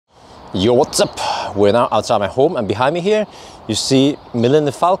Yo, what's up? We're now outside my home, and behind me here you see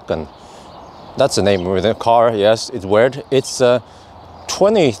Nyland Falcon. That's the name of the car. Yes, it's weird. It's a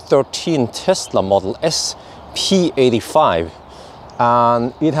 2013 Tesla Model S P85,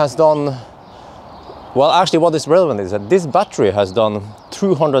 and it has done well. Actually, what is relevant is that this battery has done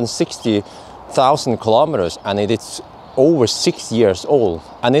 260,000 kilometers, and it is over 6 years old.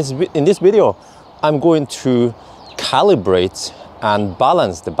 And in this video, I'm going to calibrate and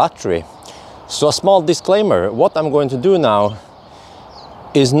balance the battery. So a small disclaimer, what I'm going to do now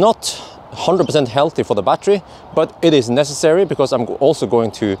is not 100% healthy for the battery, but it is necessary because I'm also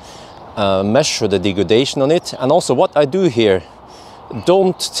going to measure the degradation on it. And also what I do here,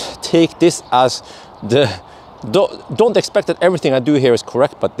 don't take this as don't expect that everything I do here is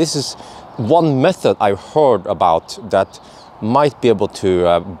correct, but this is one method I heard about that might be able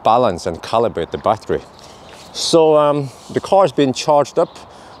to balance and calibrate the battery. So the car has been charged up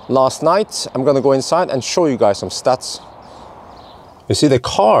last night. I'm gonna go inside and show you guys some stats. You see, the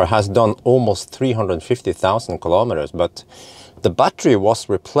car has done almost 350,000 kilometers, but the battery was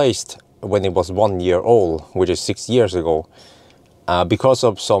replaced when it was 1 year old, which is 6 years ago, because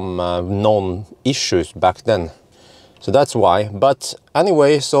of some known issues back then. So that's why. But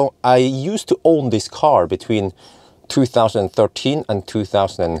anyway, so I used to own this car between 2013 and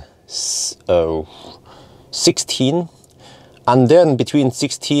 2016, and then between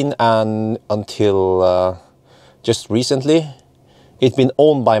 16 and until just recently, it's been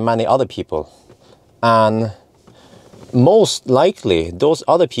owned by many other people. And most likely those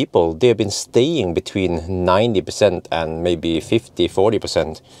other people, they've been staying between 90% and maybe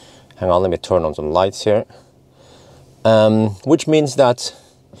 50-40%. Hang on, let me turn on some lights here. Which means that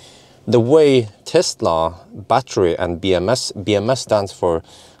the way Tesla battery and BMS stands for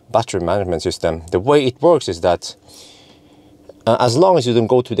battery management system, the way it works is that as long as you don't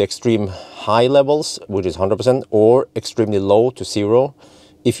go to the extreme high levels, which is 100%, or extremely low to 0,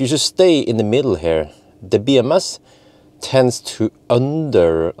 if you just stay in the middle here, the BMS tends to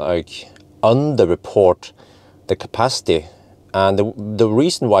under-report the capacity. And the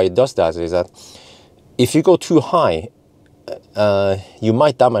reason why it does that is that if you go too high, you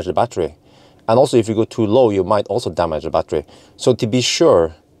might damage the battery. And also if you go too low, you might also damage the battery. So to be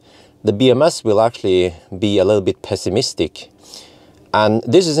sure, the BMS will actually be a little bit pessimistic. And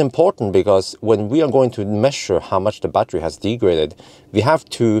this is important because when we are going to measure how much the battery has degraded, we have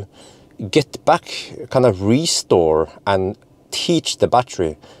to get back, kind of restore and teach the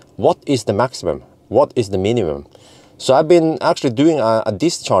battery what is the maximum, what is the minimum. So I've been actually doing a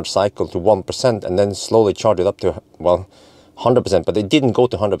discharge cycle to 1% and then slowly charge it up to, well, 100%, but it didn't go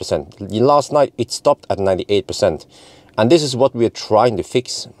to 100%. Last night it stopped at 98%. And this is what we are trying to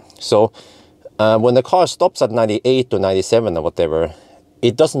fix. So when the car stops at 98 or 97 or whatever,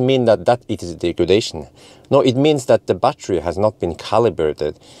 it doesn't mean that it is degradation. No, it means that the battery has not been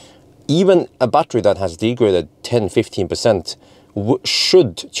calibrated. Even a battery that has degraded 10-15%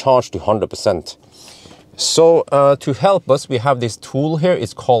 should charge to 100%. So to help us, we have this tool here.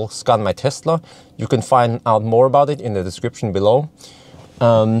 It's called Scan My Tesla. You can find out more about it in the description below.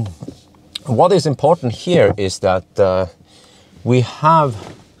 What is important here is that we have,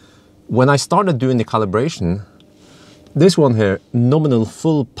 when I started doing the calibration, this one here, nominal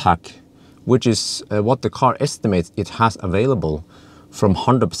full pack, which is what the car estimates it has available, from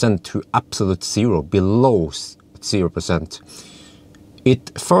 100% to absolute 0, below 0%.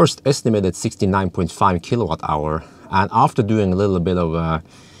 It first estimated 69.5 kilowatt hour, and after doing a little bit of a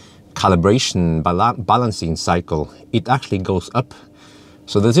calibration balancing cycle, it actually goes up.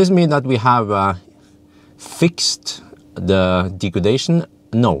 So does this mean that we have fixed the degradation?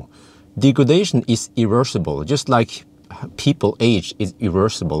 No. Degradation is irreversible, just like people age is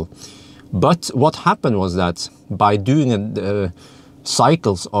irreversible. But what happened was that by doing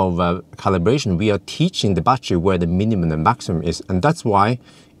cycles of calibration, we are teaching the battery where the minimum and maximum is, and that's why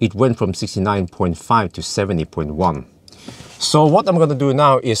it went from 69.5 to 70.1. So what I'm going to do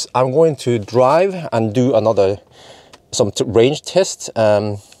now is I'm going to drive and do some range tests.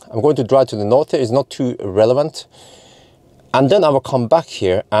 I'm going to drive to the north here. It's not too relevant. And then I will come back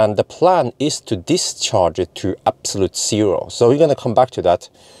here, and the plan is to discharge it to absolute 0. So we're going to come back to that.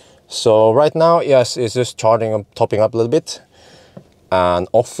 So right now, yes, it's just charging up, topping up a little bit, and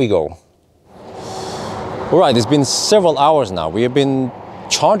off we go. All right, it's been several hours now. We have been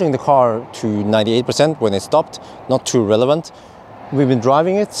charging the car to 98% when it stopped, not too relevant. We've been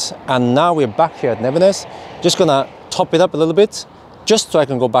driving it, and now we're back here at Nevenes. Just gonna top it up a little bit, just so I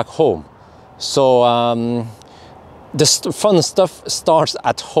can go back home. So the fun stuff starts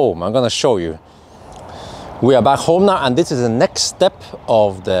at home. I'm gonna show you. We are back home now, and this is the next step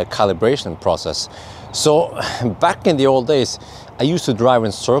of the calibration process. So back in the old days, I used to drive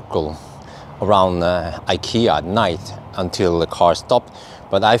in circle around IKEA at night until the car stopped.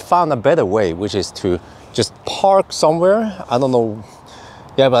 But I found a better way, which is to just park somewhere. I don't know,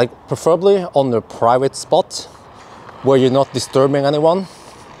 yeah, but like preferably on a private spot where you're not disturbing anyone.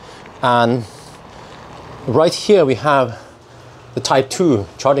 And right here we have the Type 2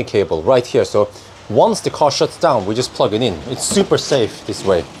 charging cable right here. So once the car shuts down, we just plug it in. It's super safe this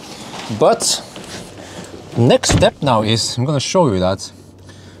way. But next step now is, I'm gonna show you that.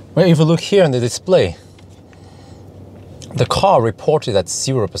 Well, if you look here on the display, the car reported at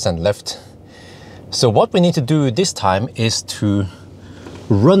 0% left. So what we need to do this time is to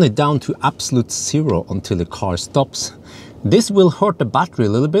run it down to absolute zero until the car stops. This will hurt the battery a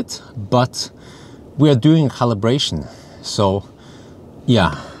little bit, but we are doing calibration. So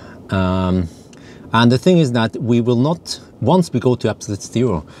yeah, and the thing is that we will not, once we go to absolute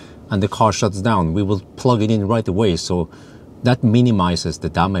zero and the car shuts down, we will plug it in right away. So that minimizes the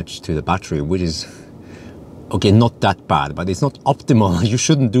damage to the battery, which is, okay, not that bad, but it's not optimal. You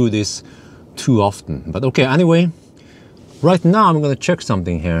shouldn't do this too often. But okay, anyway, right now I'm gonna check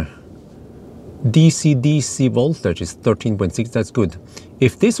something here. DC voltage is 13.6, that's good.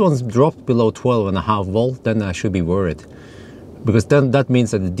 If this one's dropped below 12.5 volts, then I should be worried. Because then that means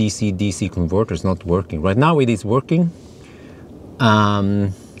that the DC converter is not working. Right now it is working.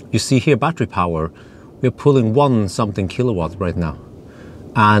 You see here battery power, we're pulling 1 something kilowatt right now.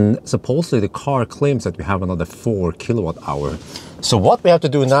 And supposedly the car claims that we have another 4 kilowatt hour. So what we have to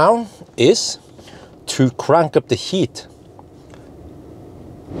do now is to crank up the heat.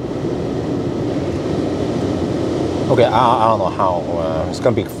 Okay, I don't know how, it's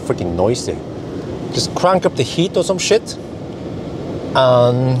gonna be freaking noisy. Just crank up the heat or some shit.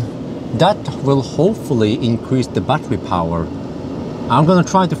 And that will hopefully increase the battery power. I'm gonna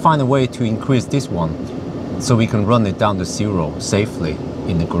try to find a way to increase this one so we can run it down to zero safely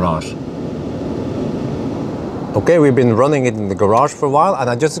in the garage. Okay, we've been running it in the garage for a while, and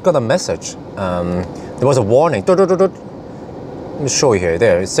I just got a message. There was a warning. Let me show you here.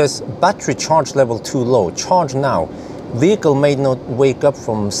 There, it says battery charge level too low. Charge now. Vehicle may not wake up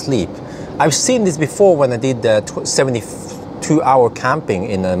from sleep. I've seen this before when I did the 72-hour camping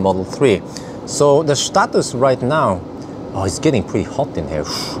in a Model 3. So the status right now, oh, it's getting pretty hot in here,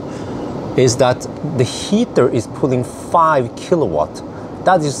 is that the heater is pulling 5 kilowatt.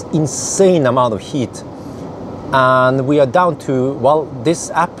 That is insane amount of heat. And we are down to, well, this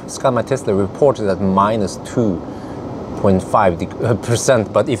app, Scan My Tesla, reported at minus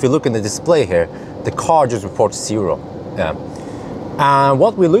 2.5%. But if you look in the display here, the car just reports 0. Yeah. And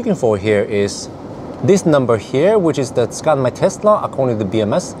what we're looking for here is this number here, which is that Scan My Tesla, according to the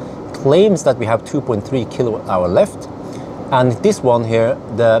BMS, claims that we have 2.3 kilowatt hour left. And this one here,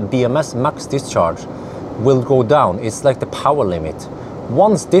 the BMS max discharge, will go down. It's like the power limit.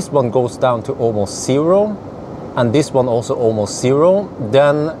 Once this one goes down to almost 0, and this one also almost 0,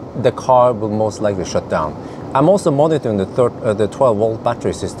 then the car will most likely shut down. I'm also monitoring the 12 volt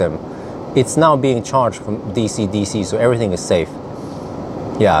battery system. It's now being charged from DC, so everything is safe.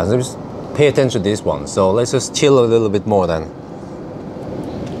 Yeah, so just pay attention to this one. So let's just chill a little bit more then.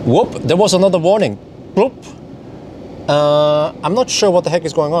 Whoop, there was another warning. Bloop. I'm not sure what the heck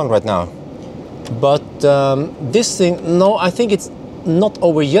is going on right now. But this thing, no, I think it's not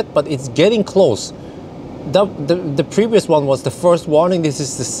over yet, but it's getting close. The previous one was the first warning.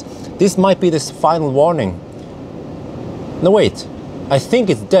 This might be this final warning. No, wait, I think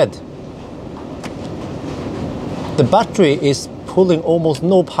it's dead. The battery is pulling almost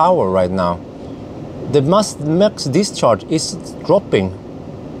no power right now. The max discharge is dropping,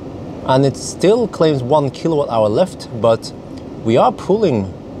 and it still claims 1 kilowatt hour left, but we are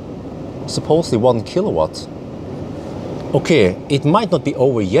pulling supposedly 1 kilowatt. Okay, it might not be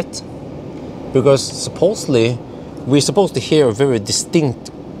over yet, because supposedly we're supposed to hear a very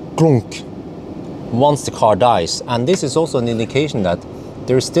distinct clunk once the car dies, and this is also an indication that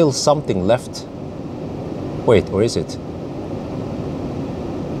there is still something left. Wait, or is it?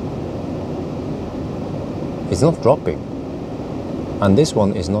 It's not dropping, and this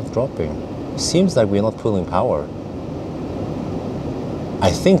one is not dropping. It seems like we're not pulling power. I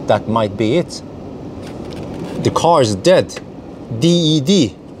think that might be it. The car is dead.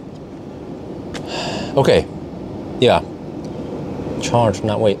 DED. Okay, yeah. Charge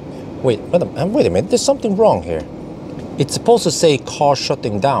now. Wait a minute. There's something wrong here. It's supposed to say car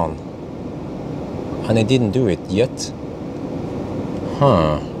shutting down, and it didn't do it yet.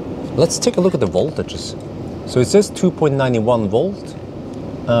 Huh. Let's take a look at the voltages. So it says 2.91 volt.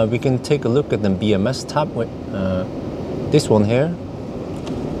 we can take a look at the BMS tab. Wait, this one here.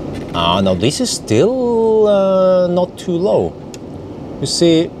 No, this is still not too low. You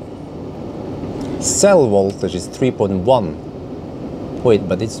see, cell voltage is 3.1. Wait,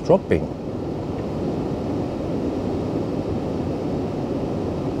 but it's dropping.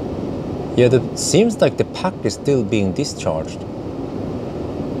 Yeah, it seems like the pack is still being discharged.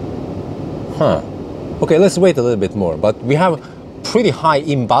 Huh. Okay, let's wait a little bit more. But we have pretty high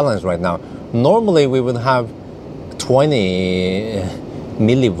imbalance right now. Normally we would have 20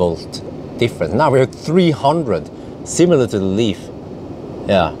 millivolt difference. Now we're 300, similar to the Leaf.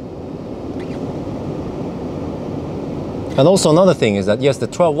 Yeah. And also another thing is that yes, the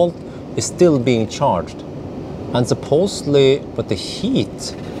 12 volt is still being charged, and supposedly, but the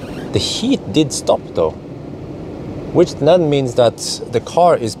heat did stop though, which then means that the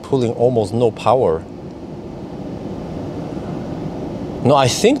car is pulling almost no power. No, I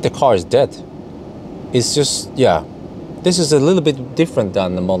think the car is dead. It's just, yeah, this is a little bit different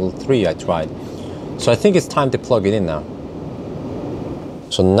than the Model 3 I tried. So I think it's time to plug it in now.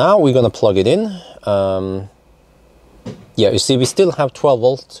 So now we're gonna plug it in. Yeah, you see we still have 12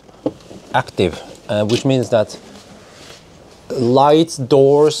 volt active, which means that lights,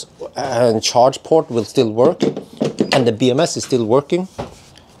 doors and charge port will still work, and the BMS is still working.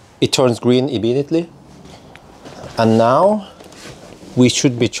 It turns green immediately, and now we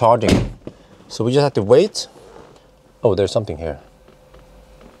should be charging. So we just have to wait. Oh, there's something here.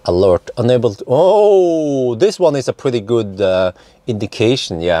 Alert, unable to, oh, this one is a pretty good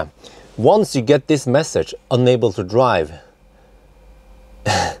indication, yeah. Once you get this message, unable to drive,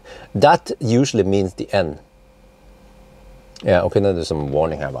 that usually means the end. Yeah, okay, now there's some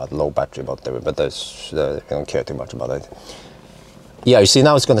warning about low battery, but there's, I don't care too much about it. Yeah, you see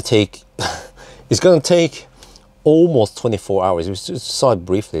now it's gonna take, it's gonna take almost 24 hours. We just saw it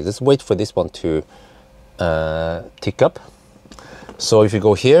briefly. Let's wait for this one to tick up. So if you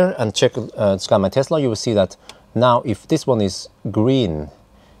go here and check Scan My Tesla, you will see that now if this one is green,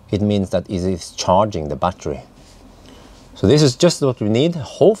 it means that it is charging the battery. So this is just what we need.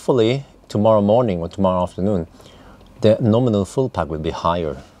 Hopefully tomorrow morning or tomorrow afternoon, the nominal full pack will be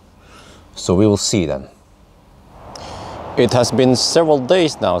higher. So we will see then. It has been several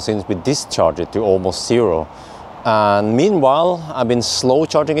days now since we discharged it to almost zero. And meanwhile, I've been slow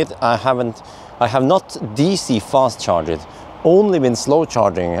charging it. I have not DC fast charged it, only been slow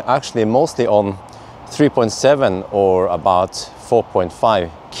charging, actually mostly on 3.7 or about 4.5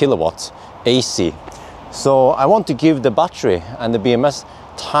 kilowatts AC. So I want to give the battery and the BMS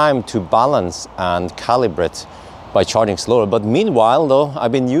time to balance and calibrate by charging slower. But meanwhile though,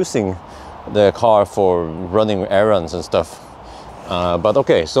 I've been using the car for running errands and stuff. But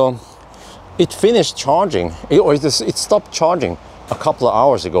okay, so it finished charging, it stopped charging a couple of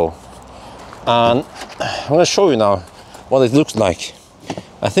hours ago. And I'm going to show you now what it looks like.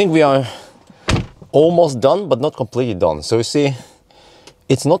 I think we are almost done, but not completely done. So you see,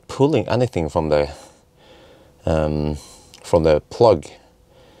 it's not pulling anything from the plug.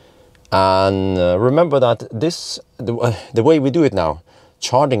 And remember that this, the way we do it now,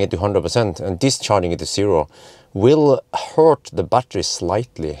 charging it to 100% and discharging it to zero, will hurt the battery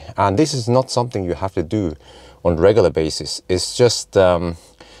slightly. And this is not something you have to do on a regular basis. It's just,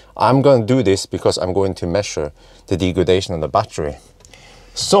 I'm going to do this because I'm going to measure the degradation of the battery.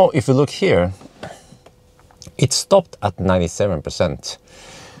 So if you look here, it stopped at 97%.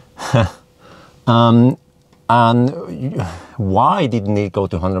 And why didn't it go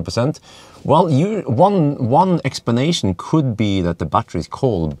to 100%? Well, one explanation could be that the battery is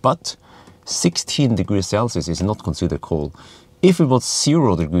cold, but 16 degrees Celsius is not considered cold. If it was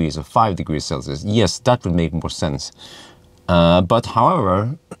 0 degrees or 5 degrees Celsius, yes, that would make more sense. But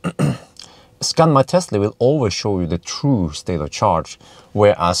however, Scan My Tesla will always show you the true state of charge,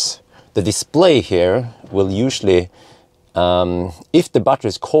 whereas the display here will usually, if the battery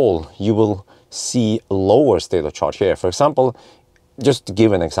is cold, you will see a lower state of charge here. For example, just to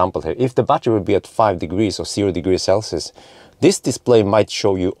give an example here, if the battery would be at 5 degrees or 0 degrees Celsius, this display might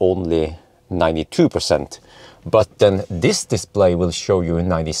show you only 92%, but then this display will show you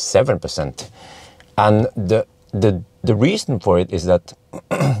 97%. And the reason for it is that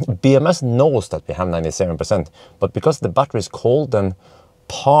BMS knows that we have 97%, but because the battery is cold, then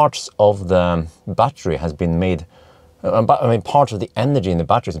parts of the battery has been made, parts of the energy in the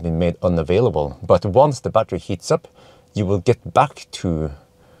battery has been made unavailable. But once the battery heats up, you will get back to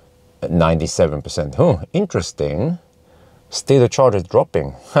 97%. Oh, interesting. State of charge is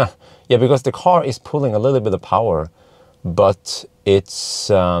dropping. Yeah, because the car is pulling a little bit of power, but it's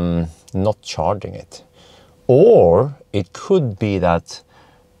not charging it. Or it could be that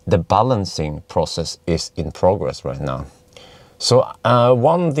the balancing process is in progress right now. So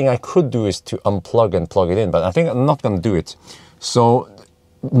one thing I could do is to unplug and plug it in, but I think I'm not going to do it. So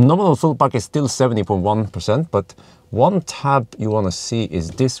nominal full pack is still 70.1%, but one tab you want to see is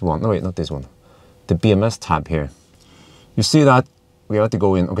this one. No, wait, not this one. The BMS tab here. You see that we have to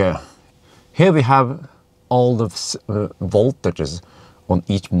go in. Okay, here we have all the voltages on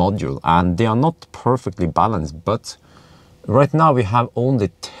each module, and they are not perfectly balanced, but right now we have only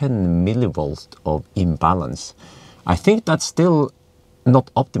 10 millivolts of imbalance. I think that's still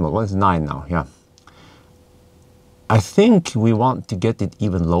not optimal. Well, it's 9 now, yeah. I think we want to get it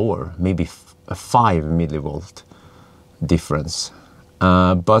even lower, maybe a 5 millivolt difference.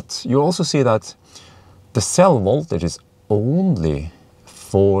 But you also see that the cell voltage is only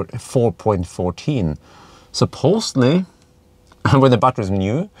 4.14. Supposedly, when the battery is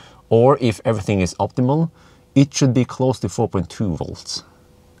new, or if everything is optimal, it should be close to 4.2 volts.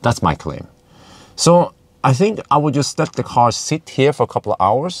 That's my claim. So I think I would just let the car sit here for a couple of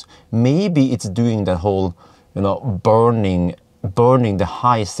hours. Maybe it's doing the whole, you know, burning the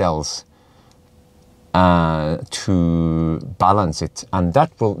high cells to balance it, and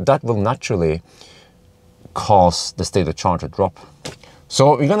that will naturally cause the state of charge to drop.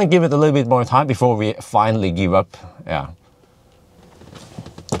 So we're gonna give it a little bit more time before we finally give up. Yeah.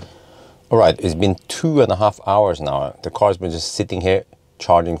 All right, it's been 2.5 hours now. The car's been just sitting here,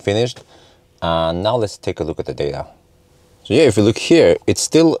 charging finished. And now let's take a look at the data. So yeah, if you look here, it's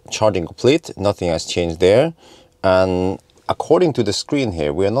still charging complete. Nothing has changed there. And according to the screen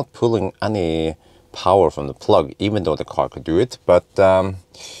here, we are not pulling any power from the plug, even though the car could do it. But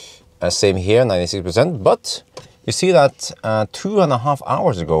same here, 96%. But you see that 2.5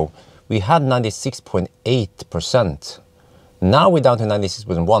 hours ago, we had 96.8%. Now we're down to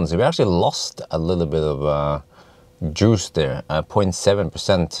 96.1%. So we actually lost a little bit of juice there,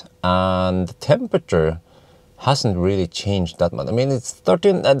 0.7%, and the temperature hasn't really changed that much. I mean, it's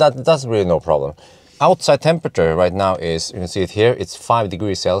 13, that's really no problem. Outside temperature right now is, you can see it here, it's 5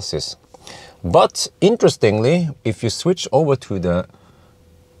 degrees Celsius. But interestingly, if you switch over to the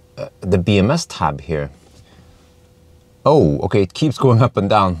BMS tab here, oh, okay, it keeps going up and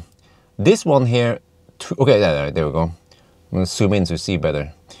down. This one here, okay, there we go. I'm gonna zoom in to see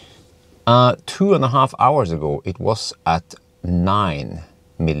better. 2.5 hours ago, it was at 9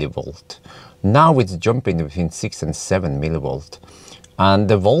 millivolt. Now it's jumping between 6 and 7 millivolt. And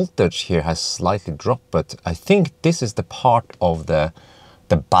the voltage here has slightly dropped, but I think this is the part of the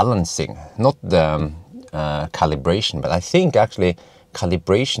balancing, not the calibration. But I think actually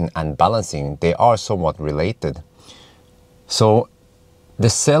calibration and balancing, they are somewhat related. So the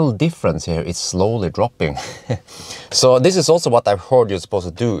cell difference here is slowly dropping. So this is also what I've heard you're supposed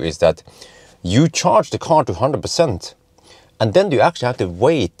to do, is that you charge the car to 100% and then you actually have to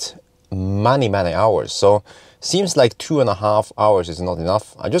wait many hours. So seems like 2.5 hours is not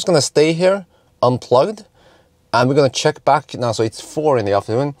enough. I'm just gonna stay here unplugged, and we're gonna check back now. So it's 4 in the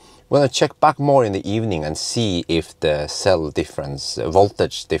afternoon. We're gonna check back more in the evening and see if the cell difference,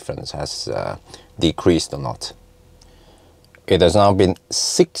 voltage difference has decreased or not. It has now been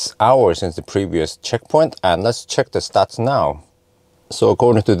 6 hours since the previous checkpoint, and let's check the stats now. So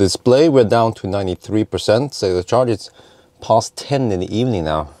according to the display, we're down to 93%. So the charge is past 10 in the evening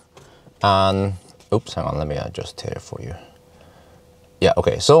now. And oops, hang on, let me adjust here for you. Yeah,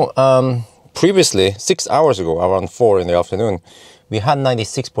 okay. So previously, 6 hours ago, around 4 in the afternoon, we had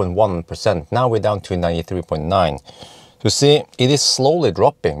 96.1%. Now we're down to 93.9. You see, it is slowly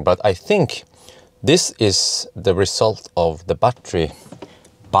dropping, but I think this is the result of the battery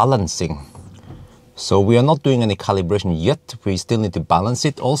balancing. So we are not doing any calibration yet. We still need to balance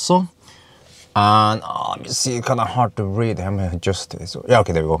it also. And let me see, it's kind of hard to read. I'm gonna adjust it. So, yeah,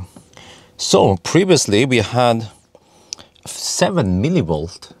 okay, there we go. So previously we had 7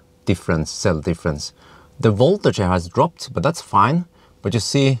 millivolt difference, cell difference. The voltage has dropped, but that's fine. But you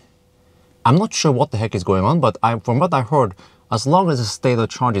see, I'm not sure what the heck is going on, but from what I heard, as long as the state of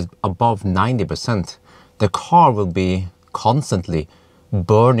charge is above 90%, the car will be constantly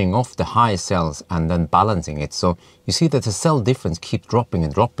burning off the high cells and then balancing it. So you see that the cell difference keeps dropping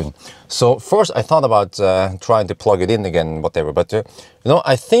and dropping. So first I thought about trying to plug it in again, whatever, but you know,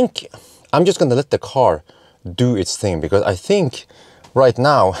 I think I'm just gonna let the car do its thing, because I think right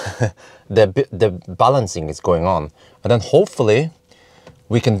now the balancing is going on, and then hopefully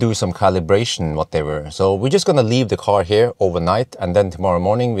we can do some calibration, whatever. So we're just gonna leave the car here overnight, and then tomorrow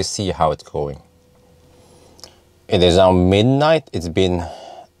morning we see how it's going. It is now midnight. It's been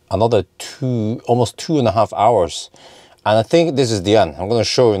another almost 2.5 hours. And I think this is the end. I'm gonna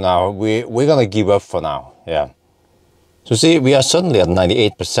show you now. We're gonna give up for now, yeah. So see, we are suddenly at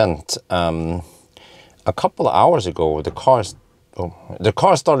 98%. A couple of hours ago, the car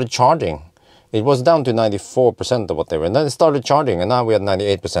started charging. It was down to 94% or whatever, and then it started charging, and now we're at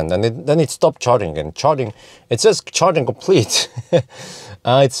 98%, and then it stopped charging again. It says charging complete.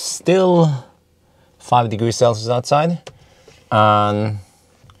 It's still 5 degrees Celsius outside, and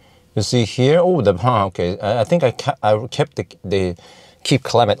you see here, okay, I think I kept the keep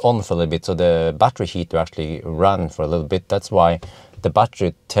climate on for a little bit, so the battery heater actually ran for a little bit. That's why the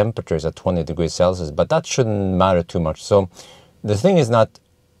battery temperature is at 20 degrees Celsius, but that shouldn't matter too much. So the thing is that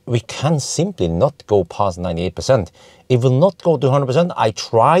we can simply not go past 98%. It will not go to 100%. I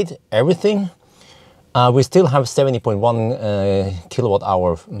tried everything. We still have 70.1 kilowatt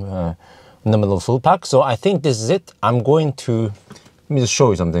hour nominal full pack. So I think this is it. I'm going to, let me just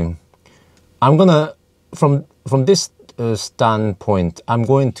show you something. I'm gonna, from this standpoint, I'm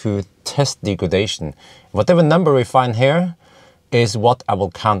going to test degradation. Whatever number we find here is what I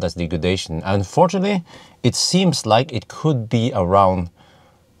will count as degradation. Unfortunately, it seems like it could be around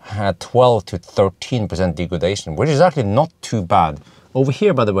 12 to 13% degradation, which is actually not too bad. Over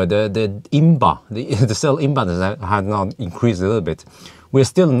here, by the way, the IMBA, the cell imbalance had now increased a little bit. We're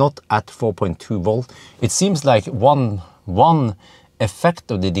still not at 4.2 volt. It seems like one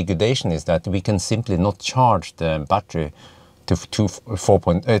effect of the degradation is that we can simply not charge the battery to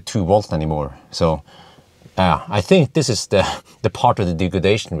 4.2 volts anymore. So I think this is the part of the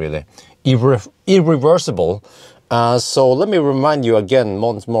degradation, really irreversible. So let me remind you again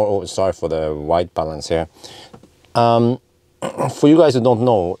once more. Oh, sorry for the white balance here. For you guys who don't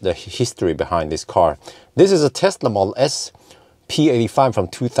know the history behind this car, this is a Tesla Model S P85 from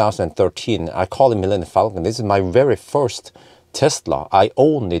 2013. I call it Millennium Falcon. This is my very first Tesla. I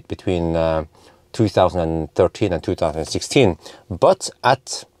owned it between 2013 and 2016. But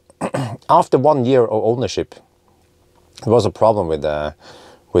after 1 year of ownership, there was a problem with the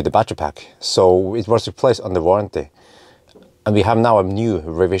battery pack, so it was replaced under warranty, and we have now a new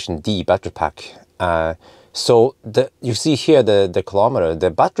revision D battery pack. So you see here the kilometer. The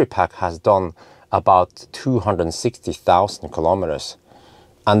battery pack has done about 260,000 kilometers,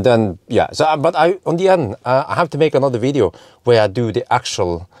 and then but on the end I have to make another video where I do the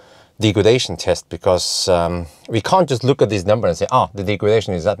actual degradation test, because we can't just look at this number and say, the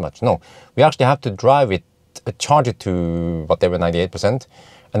degradation is that much. No, we actually have to drive it, charge it to whatever 98%,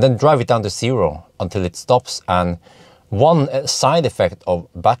 and then drive it down to 0 until it stops. And one side effect of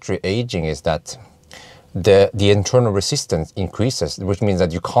battery aging is that the internal resistance increases, which means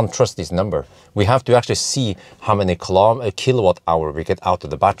that you can't trust this number. We have to actually see how many kilowatt hour we get out of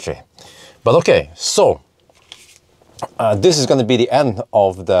the battery. But okay, so this is going to be the end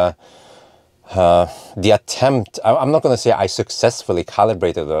of the attempt. I'm not going to say I successfully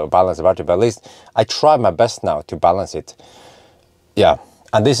calibrated or balanced the battery, but at least I tried my best now to balance it. Yeah,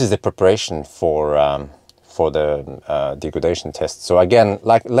 and this is the preparation for the degradation test. So again,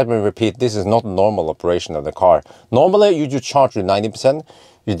 let me repeat, this is not normal operation of the car. Normally, you just charge to 90%,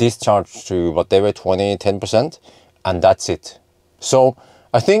 you discharge to whatever 10%, and that's it. So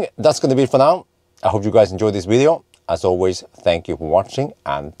I think that's going to be it for now. I hope you guys enjoyed this video. As always, thank you for watching,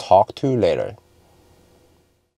 and talk to you later.